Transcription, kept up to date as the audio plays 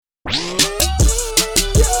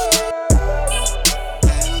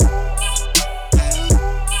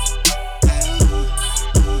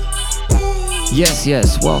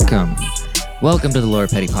Yes, welcome. Welcome to the Lord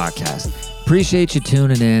Petty Podcast. Appreciate you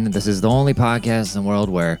tuning in. This is the only podcast in the world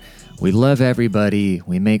where we love everybody,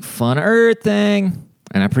 we make fun of everything,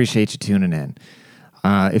 and I appreciate you tuning in.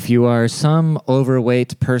 If you are some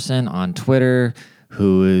overweight person on Twitter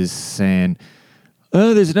who is saying,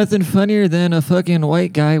 oh, there's nothing funnier than a fucking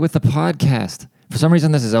white guy with a podcast. For some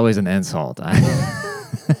reason, this is always an insult.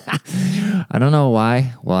 I don't know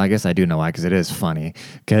why. Well, I guess I do know why, because it is funny.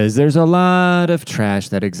 Because there's a lot of trash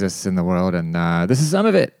that exists in the world, and this is some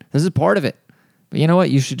of it. This is part of it. But you know what?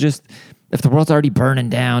 You should just, if the world's already burning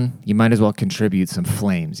down, you might as well contribute some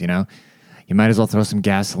flames, you know? You might as well throw some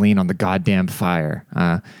gasoline on the goddamn fire.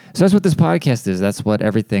 So that's what this podcast is. That's what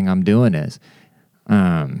everything I'm doing is.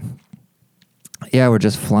 Yeah, we're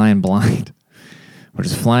just flying blind. We're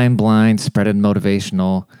just flying blind, spreading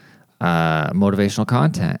motivational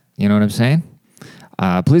content. You know what I'm saying?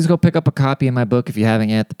 Please go pick up a copy of my book if you haven't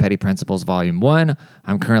yet, The Petty Principles Volume 1.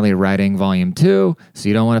 I'm currently writing Volume 2, so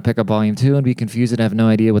you don't want to pick up Volume 2 and be confused and have no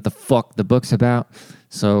idea what the fuck the book's about.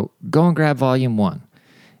 So go and grab Volume 1.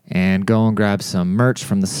 And go and grab some merch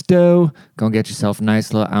from the store. Go and get yourself a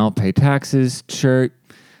nice little I don't pay taxes shirt.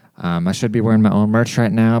 I should be wearing my own merch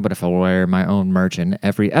right now, but if I wear my own merch in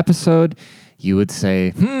every episode, you would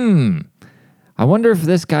say, I wonder if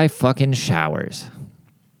this guy fucking showers.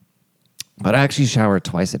 But I actually shower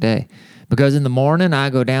twice a day. Because in the morning,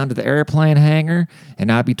 I go down to the airplane hangar,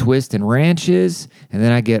 and I be twisting wrenches, and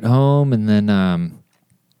then I get home, and then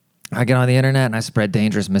I get on the internet, and I spread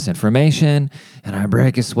dangerous misinformation, and I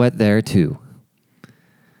break a sweat there, too.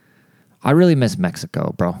 I really miss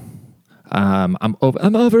Mexico, bro. I'm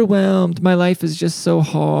overwhelmed. My life is just so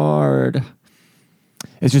hard.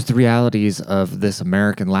 It's just the realities of this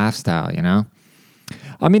American lifestyle, you know?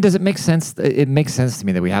 I mean, does it make sense? It makes sense to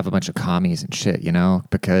me that we have a bunch of commies and shit, you know?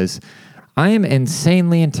 Because I am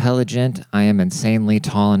insanely intelligent. I am insanely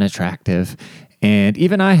tall and attractive. And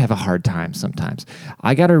even I have a hard time sometimes.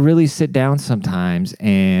 I got to really sit down sometimes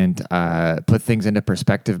and put things into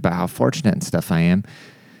perspective about how fortunate and stuff I am.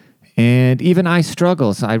 And even I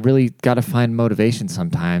struggle, so I really got to find motivation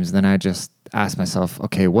sometimes. Then I just ask myself,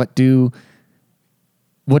 okay, what do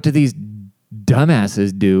these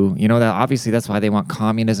dumbasses do? You know, that obviously that's why they want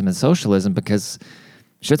communism and socialism, because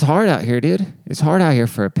shit's hard out here, dude. It's hard out here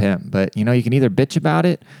for a pimp. But, you know, you can either bitch about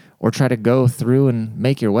it or try to go through and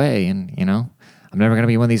make your way. And, you know, I'm never going to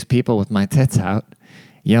be one of these people with my tits out,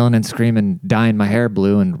 yelling and screaming, dyeing my hair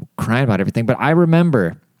blue and crying about everything. But I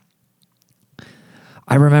remember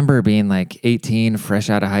being like 18, fresh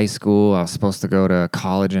out of high school. I was supposed to go to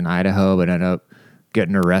college in Idaho, but ended up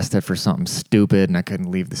getting arrested for something stupid, and I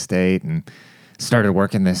couldn't leave the state, and started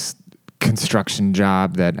working this construction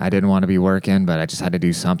job that I didn't want to be working, but I just had to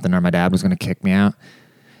do something or my dad was going to kick me out.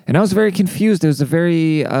 And I was very confused. It was a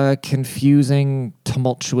very confusing,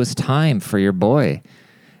 tumultuous time for your boy.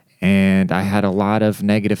 And I had a lot of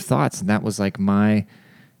negative thoughts, and that was like my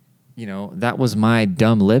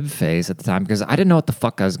dumb lib phase at the time, because I didn't know what the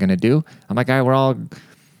fuck I was going to do. I'm like, we're all,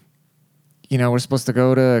 you know, we're supposed to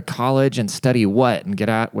go to college and study what? And get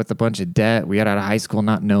out with a bunch of debt. We got out of high school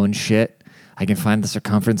not knowing shit. I can find the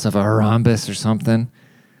circumference of a rhombus or something.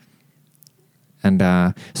 And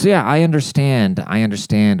so yeah, I understand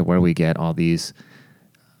where we get all these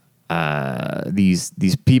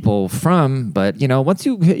people from. But, you know, once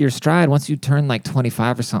you hit your stride, once you turn like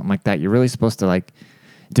 25 or something like that, you're really supposed to like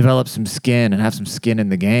develop some skin and have some skin in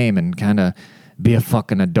the game and kind of be a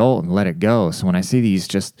fucking adult and let it go. So when I see these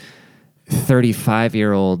just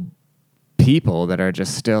 35-year-old people that are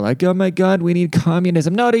just still like, oh my God, we need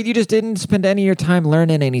communism. No, dude, you just didn't spend any of your time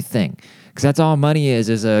learning anything. Because that's all money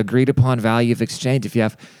is a agreed upon value of exchange. If you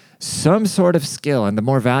have some sort of skill, and the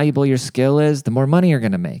more valuable your skill is, the more money you're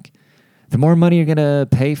going to make. The more money you're going to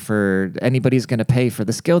pay for, anybody's going to pay for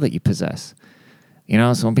the skill that you possess. You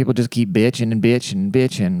know, so when people just keep bitching and bitching and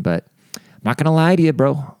bitching, but I'm not going to lie to you,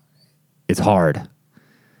 bro. It's hard.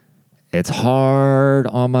 It's hard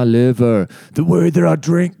on my liver. The way that I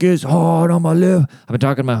drink is hard on my liver. I've been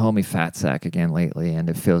talking to my homie Fat Sack again lately, and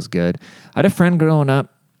it feels good. I had a friend growing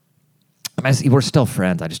up. We're still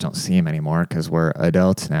friends. I just don't see him anymore because we're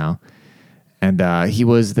adults now. And he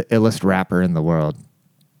was the illest rapper in the world.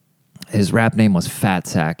 His rap name was Fat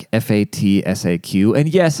Sack, Fatsaq. And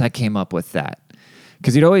yes, I came up with that.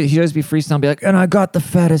 Because he'd always be freestyling and be like, and I got the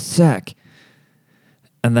fattest sack.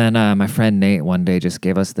 And then my friend Nate one day just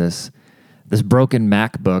gave us this broken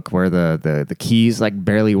MacBook where the keys like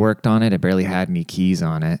barely worked on it. It barely had any keys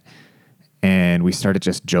on it. And we started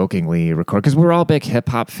just jokingly record because we're all big hip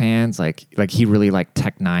hop fans. Like he really liked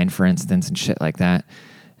Tech Nine, for instance, and shit like that.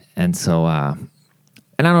 And so, and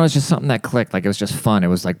I don't know, it's just something that clicked. Like it was just fun. It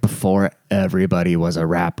was like before everybody was a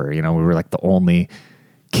rapper. You know, we were like the only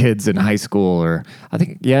kids in high school, or I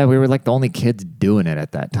think, yeah, we were like the only kids doing it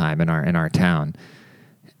at that time in our town.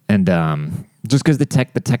 And just because the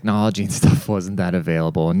technology and stuff wasn't that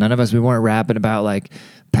available, and none of us, we weren't rapping about like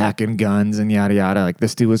packing guns and yada yada. Like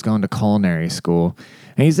this dude was going to culinary school,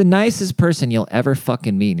 and he's the nicest person you'll ever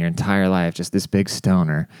fucking meet in your entire life. Just this big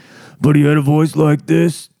stoner, but he had a voice like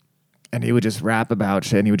this, and he would just rap about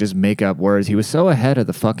shit, and he would just make up words. He was so ahead of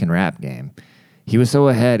the fucking rap game. He was so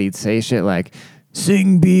ahead. He'd say shit like,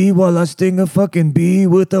 "Sing bee while I sting a fucking bee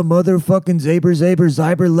with a motherfucking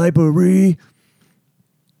zyber library."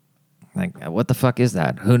 Like, what the fuck is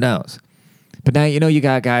that? Who knows? But now, you know, you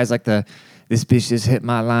got guys like this bitch just hit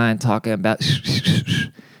my line talking about...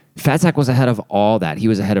 Fat Sack was ahead of all that. He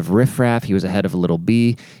was ahead of Riff Raff. He was ahead of Little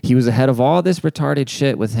B. He was ahead of all this retarded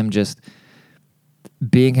shit with him just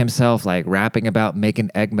being himself, like rapping about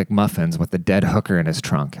making egg McMuffins with a dead hooker in his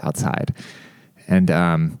trunk outside. And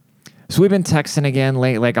so we've been texting again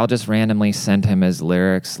late. Like, I'll just randomly send him his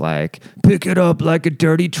lyrics like, "Pick it up like a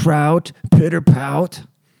dirty trout, pitter pout."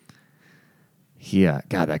 Yeah,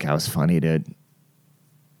 God, that guy was funny, dude.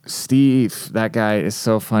 Steve, that guy is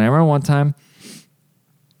so funny. I remember one time,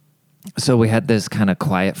 so we had this kind of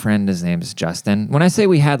quiet friend. His name is Justin. When I say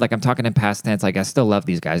we had, like, I'm talking in past tense. Like, I still love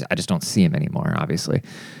these guys. I just don't see him anymore, obviously.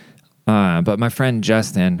 But my friend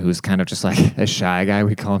Justin, who's kind of just like a shy guy,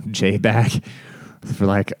 we call him J-Back or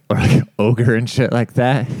like ogre and shit like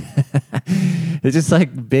that. It's just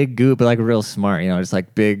like big goop, but like real smart, you know, just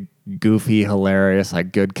like big, goofy, hilarious,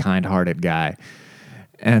 like good, kind-hearted guy.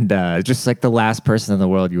 And just like the last person in the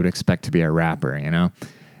world you would expect to be a rapper, you know?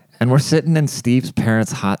 And we're sitting in Steve's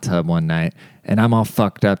parents' hot tub one night, and I'm all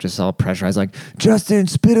fucked up, just all pressurized, like, "Justin,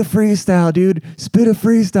 spit a freestyle, dude. Spit a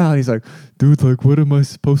freestyle." And he's like, "Dude, like, what am I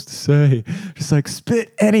supposed to say?" Just like,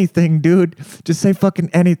 "Spit anything, dude. Just say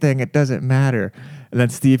fucking anything. It doesn't matter." And then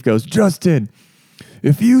Steve goes, "Justin,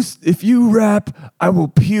 if you rap, I will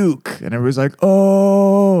puke." And everybody's like,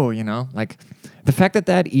 "Oh," you know? Like, the fact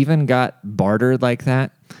that even got bartered like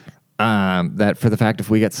that, that for the fact if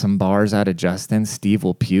we get some bars out of Justin, Steve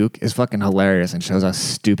will puke, is fucking hilarious and shows how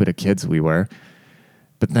stupid a kids we were.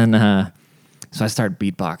 But then, so I start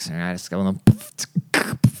beatboxing, and I just go,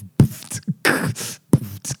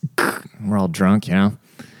 we're all drunk, you know?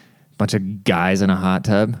 Bunch of guys in a hot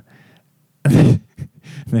tub. And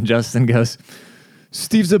then Justin goes,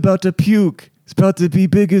 "Steve's about to puke. It's about to be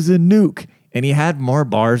big as a nuke." And he had more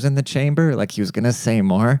bars in the chamber, like he was going to say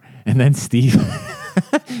more. And then Steve,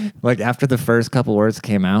 like after the first couple words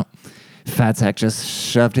came out, Fat Sack just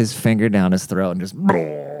shoved his finger down his throat and just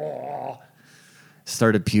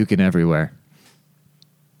started puking everywhere.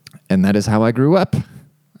 And that is how I grew up.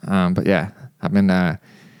 But yeah, I've been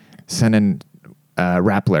sending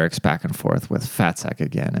rap lyrics back and forth with Fat Sack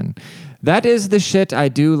again. And that is the shit I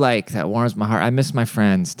do like. That warms my heart. I miss my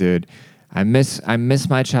friends, dude. I miss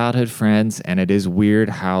my childhood friends, and it is weird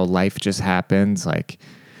how life just happens. Like,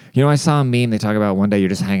 you know, I saw a meme. They talk about one day you're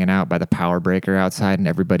just hanging out by the power breaker outside, and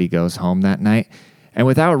everybody goes home that night. And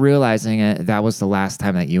without realizing it, that was the last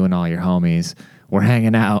time that you and all your homies were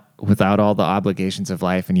hanging out without all the obligations of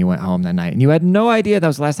life, and you went home that night. And you had no idea that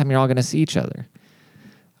was the last time you're all going to see each other.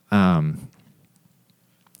 And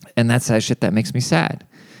that's that shit that makes me sad.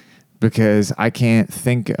 Because I can't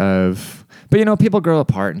think of... But, you know, people grow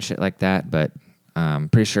apart and shit like that. But I'm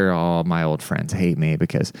pretty sure all my old friends hate me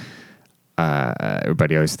because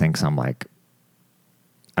everybody always thinks I'm like,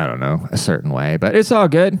 I don't know, a certain way. But it's all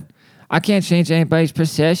good. I can't change anybody's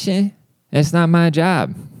perception. It's not my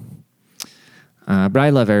job. But I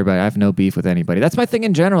love everybody. I have no beef with anybody. That's my thing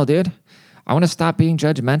in general, dude. I want to stop being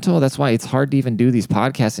judgmental. That's why it's hard to even do these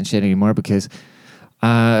podcasts and shit anymore because...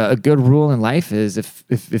 a good rule in life is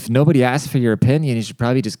if nobody asks for your opinion, you should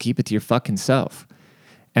probably just keep it to your fucking self.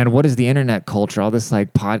 And what is the internet culture? All this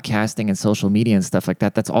like podcasting and social media and stuff like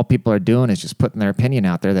that. That's all people are doing is just putting their opinion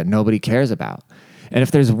out there that nobody cares about. And if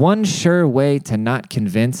there's one sure way to not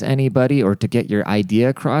convince anybody or to get your idea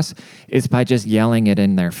across, it's by just yelling it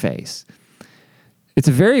in their face. It's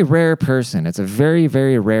a very rare person. It's a very,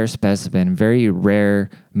 very rare specimen, very rare,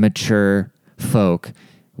 mature folk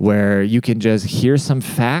where you can just hear some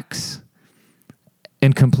facts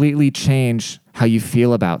and completely change how you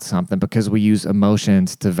feel about something because we use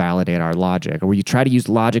emotions to validate our logic, or we try to use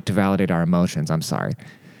logic to validate our emotions. I'm sorry.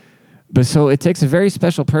 But so it takes a very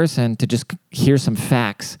special person to just hear some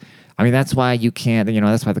facts. I mean, that's why you can't,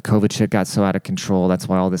 that's why the COVID shit got so out of control. That's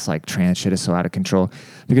why all this like trans shit is so out of control,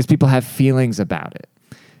 because people have feelings about it.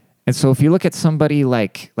 And so if you look at somebody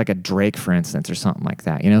like a Drake, for instance, or something like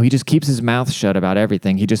that, he just keeps his mouth shut about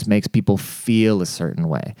everything. He just makes people feel a certain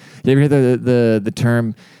way. You ever hear the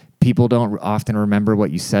term, people don't often remember what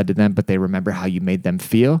you said to them, but they remember how you made them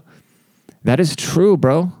feel? That is true,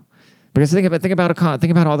 bro. Because think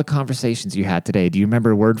about all the conversations you had today. Do you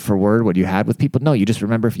remember word for word what you had with people? No, you just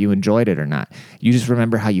remember if you enjoyed it or not. You just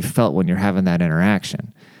remember how you felt when you're having that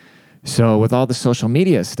interaction. So with all the social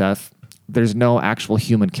media stuff, there's no actual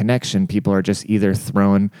human connection. People are just either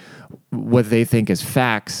throwing what they think is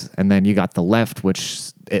facts, and then you got the left,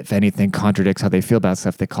 which, if anything, contradicts how they feel about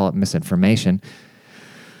stuff. They call it misinformation.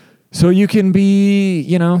 So you can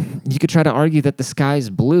you could try to argue that the sky's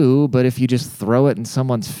blue, but if you just throw it in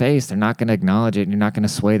someone's face, they're not going to acknowledge it, and you're not going to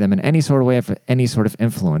sway them in any sort of way, of any sort of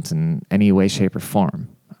influence in any way, shape, or form.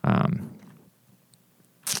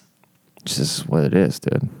 It's just what it is,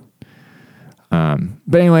 dude.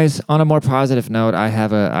 But anyways, on a more positive note, I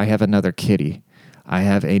have another kitty. I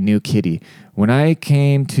have a new kitty. When I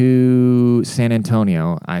came to San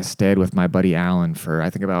Antonio, I stayed with my buddy Alan for I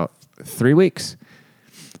think about 3 weeks.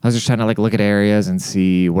 I was just trying to look at areas and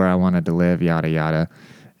see where I wanted to live, yada yada.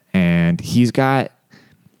 And he's got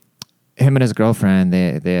him and his girlfriend.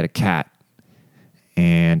 They had a cat,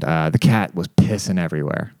 and the cat was pissing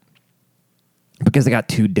everywhere. Because they got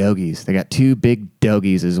 2 doggies. They got 2 big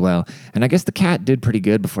doggies as well. And I guess the cat did pretty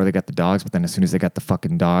good before they got the dogs, but then as soon as they got the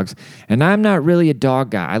fucking dogs. And I'm not really a dog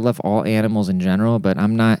guy. I love all animals in general, but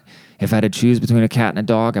I'm not, if I had to choose between a cat and a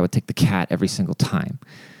dog, I would take the cat every single time.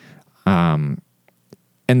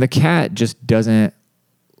 And the cat just doesn't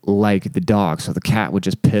like the dog, so the cat would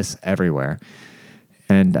just piss everywhere.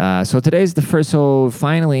 And so today's the first, so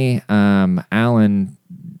finally, Alan,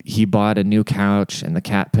 he bought a new couch, and the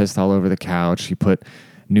cat pissed all over the couch. He put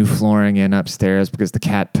new flooring in upstairs because the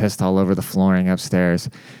cat pissed all over the flooring upstairs.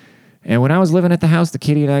 And when I was living at the house, the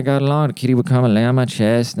kitty and I got along. The kitty would come and lay on my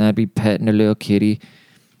chest, and I'd be petting the little kitty.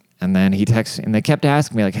 And then he texted, and they kept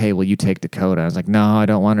asking me, hey, will you take Dakota? I was like, no, I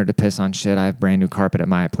don't want her to piss on shit. I have brand new carpet at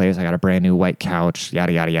my place. I got a brand new white couch,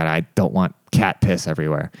 yada, yada, yada. I don't want cat piss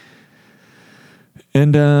everywhere.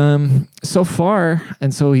 And so far,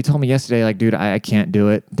 and so he told me yesterday, dude, I can't do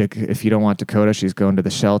it. If you don't want Dakota, she's going to the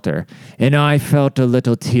shelter. And I felt a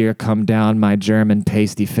little tear come down my German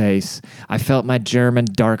pasty face. I felt my German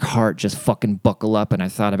dark heart just fucking buckle up, and I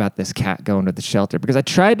thought about this cat going to the shelter. Because I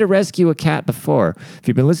tried to rescue a cat before. If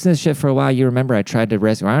you've been listening to this shit for a while, you remember I tried to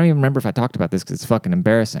rescue. I don't even remember if I talked about this because it's fucking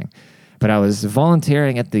embarrassing. But I was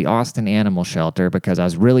volunteering at the Austin Animal Shelter because I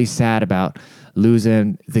was really sad about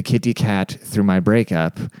losing the kitty cat through my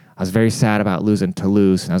breakup. I was very sad about losing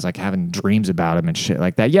Toulouse, and I was having dreams about him and shit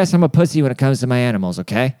like that. Yes, I'm a pussy when it comes to my animals,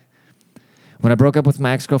 okay? When I broke up with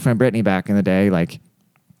my ex-girlfriend Brittany back in the day,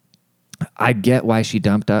 I get why she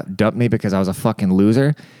dumped me because I was a fucking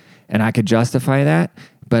loser, and I could justify that,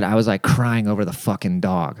 but I was crying over the fucking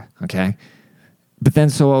dog, okay? But then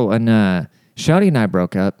when Shawty and I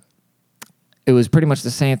broke up, it was pretty much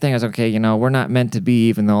the same thing. I was okay, we're not meant to be,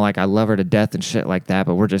 even though I love her to death and shit like that,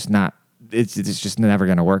 but we're just not, it's just never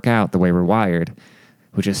going to work out the way we're wired,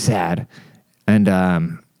 which is sad. And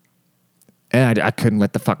I couldn't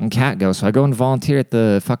let the fucking cat go. So I go and volunteer at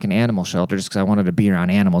the fucking animal shelter just because I wanted to be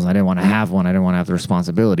around animals. I didn't want to have one. I didn't want to have the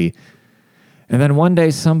responsibility. And then one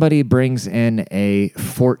day somebody brings in a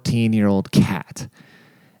 14-year-old cat.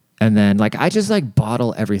 And then I just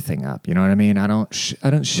bottle everything up. You know what I mean? I don't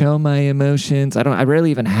show my emotions. I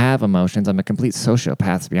rarely even have emotions. I'm a complete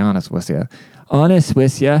sociopath, to be honest with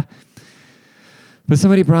you. But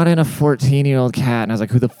somebody brought in a 14-year-old cat, and I was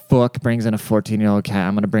like, who the fuck brings in a 14-year-old cat?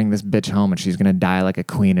 I'm going to bring this bitch home, and she's going to die like a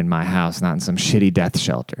queen in my house, not in some shitty death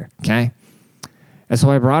shelter, okay? And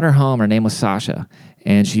so I brought her home. Her name was Sasha,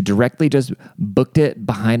 and she directly just booked it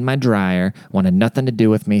behind my dryer, wanted nothing to do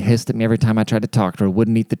with me, hissed at me every time I tried to talk to her,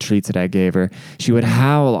 wouldn't eat the treats that I gave her. She would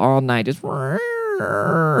howl all night, just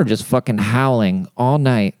fucking howling all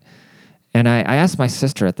night. And I asked my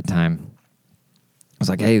sister at the time, I was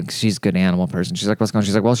like, hey, she's a good animal person. She's like, what's going on?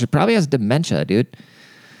 She's like, well, she probably has dementia, dude.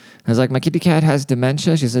 I was like, my kitty cat has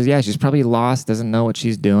dementia? She says, yeah, she's probably lost, doesn't know what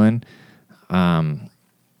she's doing.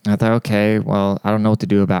 I thought, okay, well, I don't know what to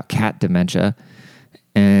do about cat dementia.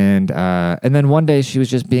 And then one day she was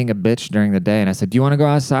just being a bitch during the day. And I said, do you want to go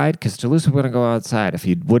outside? Because Toulouse would want to go outside. If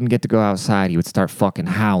he wouldn't get to go outside, he would start fucking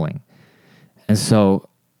howling. And so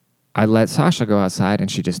I let Sasha go outside, and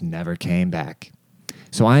she just never came back.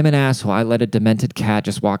 So I'm an asshole. I let a demented cat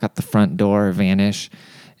just walk out the front door, vanish.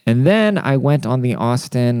 And then I went on the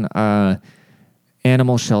Austin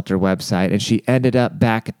animal shelter website, and she ended up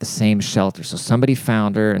back at the same shelter. So somebody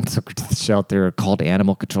found her and took her to the shelter, or called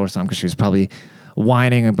animal control or something, because she was probably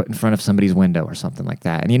whining in front of somebody's window or something like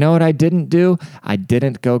that. And you know what I didn't do? I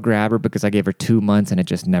didn't go grab her, because I gave her 2 months and it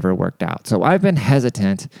just never worked out. So I've been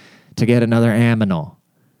hesitant to get another aminal. All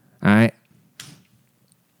right.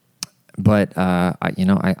 But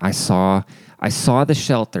I saw the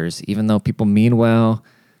shelters, even though people mean well.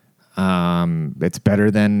 It's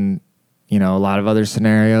better than, a lot of other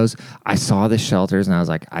scenarios. I saw the shelters and I was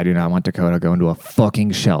like, I do not want Dakota going to a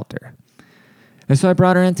fucking shelter. And so I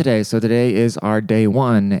brought her in today. So today is our day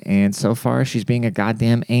 1. And so far she's being a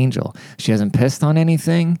goddamn angel. She hasn't pissed on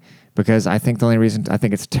anything, because I think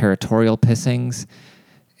it's territorial pissings.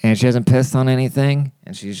 And she hasn't pissed on anything.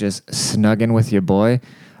 And she's just snugging with your boy.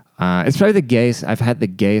 It's probably I've had the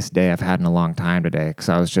gayest day I've had in a long time today, because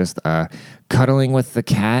I was just cuddling with the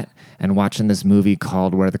cat and watching this movie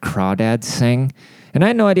called Where the Crawdads Sing. And I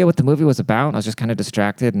had no idea what the movie was about. I was just kind of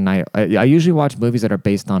distracted. And I usually watch movies that are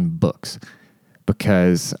based on books,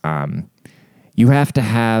 because you have to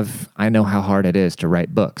have, I know how hard it is to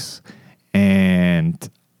write books. And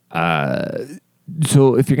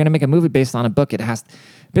so if you're going to make a movie based on a book,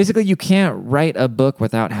 basically, you can't write a book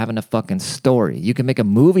without having a fucking story. You can make a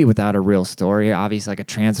movie without a real story, obviously, like a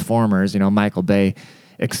Transformers, Michael Bay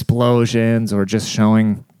explosions, or just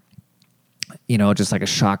showing, just like a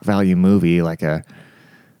shock value movie, like a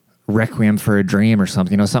Requiem for a Dream or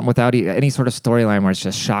something, something without any sort of storyline where it's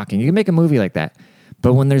just shocking. You can make a movie like that.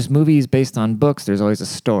 But when there's movies based on books, there's always a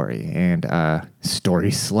story, and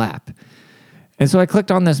story slap. And so I clicked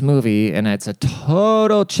on this movie, and it's a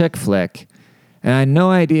total chick flick. And I had no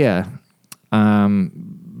idea,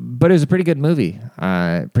 but it was a pretty good movie.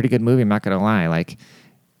 I'm not going to lie. Like,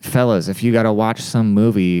 fellas, if you got to watch some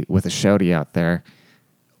movie with a shawty out there,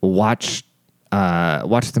 watch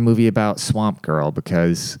the movie about Swamp Girl,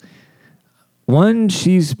 because, one,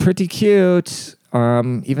 she's pretty cute,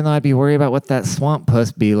 even though I'd be worried about what that swamp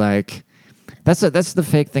puss be like. That's the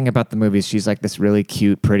fake thing about the movies. She's like this really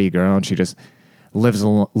cute, pretty girl, and she just lives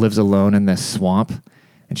alone in this swamp.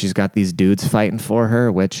 And she's got these dudes fighting for her,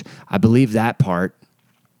 which I believe that part.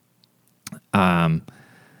 Then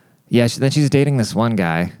she's dating this one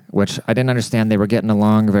guy, which I didn't understand. They were getting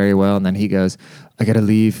along very well. And then he goes, I got to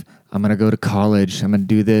leave. I'm going to go to college. I'm going to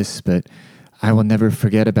do this, but I will never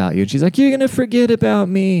forget about you. And she's like, you're going to forget about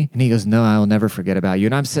me. And he goes, no, I will never forget about you.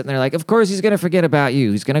 And I'm sitting there like, of course he's going to forget about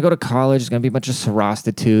you. He's going to go to college. There's going to be a bunch of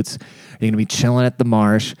prostitutes. You're going to be chilling at the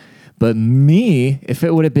marsh. But me, if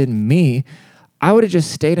it would have been me, I would have just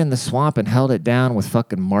stayed in the swamp and held it down with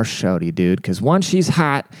fucking Marsh Shawty, dude. Because one, she's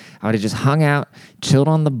hot. I would have just hung out, chilled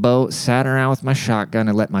on the boat, sat around with my shotgun,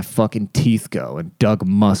 and let my fucking teeth go, and dug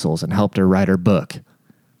muscles and helped her write her book.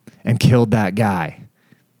 And killed that guy.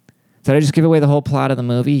 Did I just give away the whole plot of the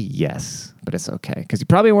movie? Yes. But it's okay. Because you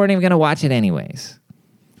probably weren't even going to watch it anyways.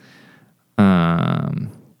 I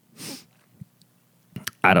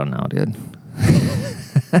don't know, dude.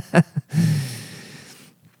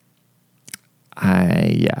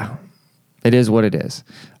 It is what it is.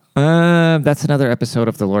 That's another episode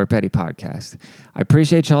of the Lord Petty podcast. I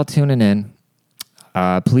appreciate y'all tuning in.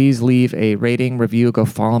 Please leave a rating, review, go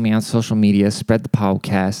follow me on social media, spread the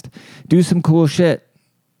podcast, do some cool shit.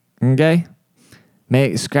 Okay?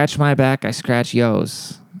 Scratch my back, I scratch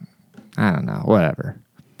yours. I don't know, whatever.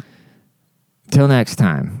 Till next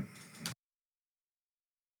time.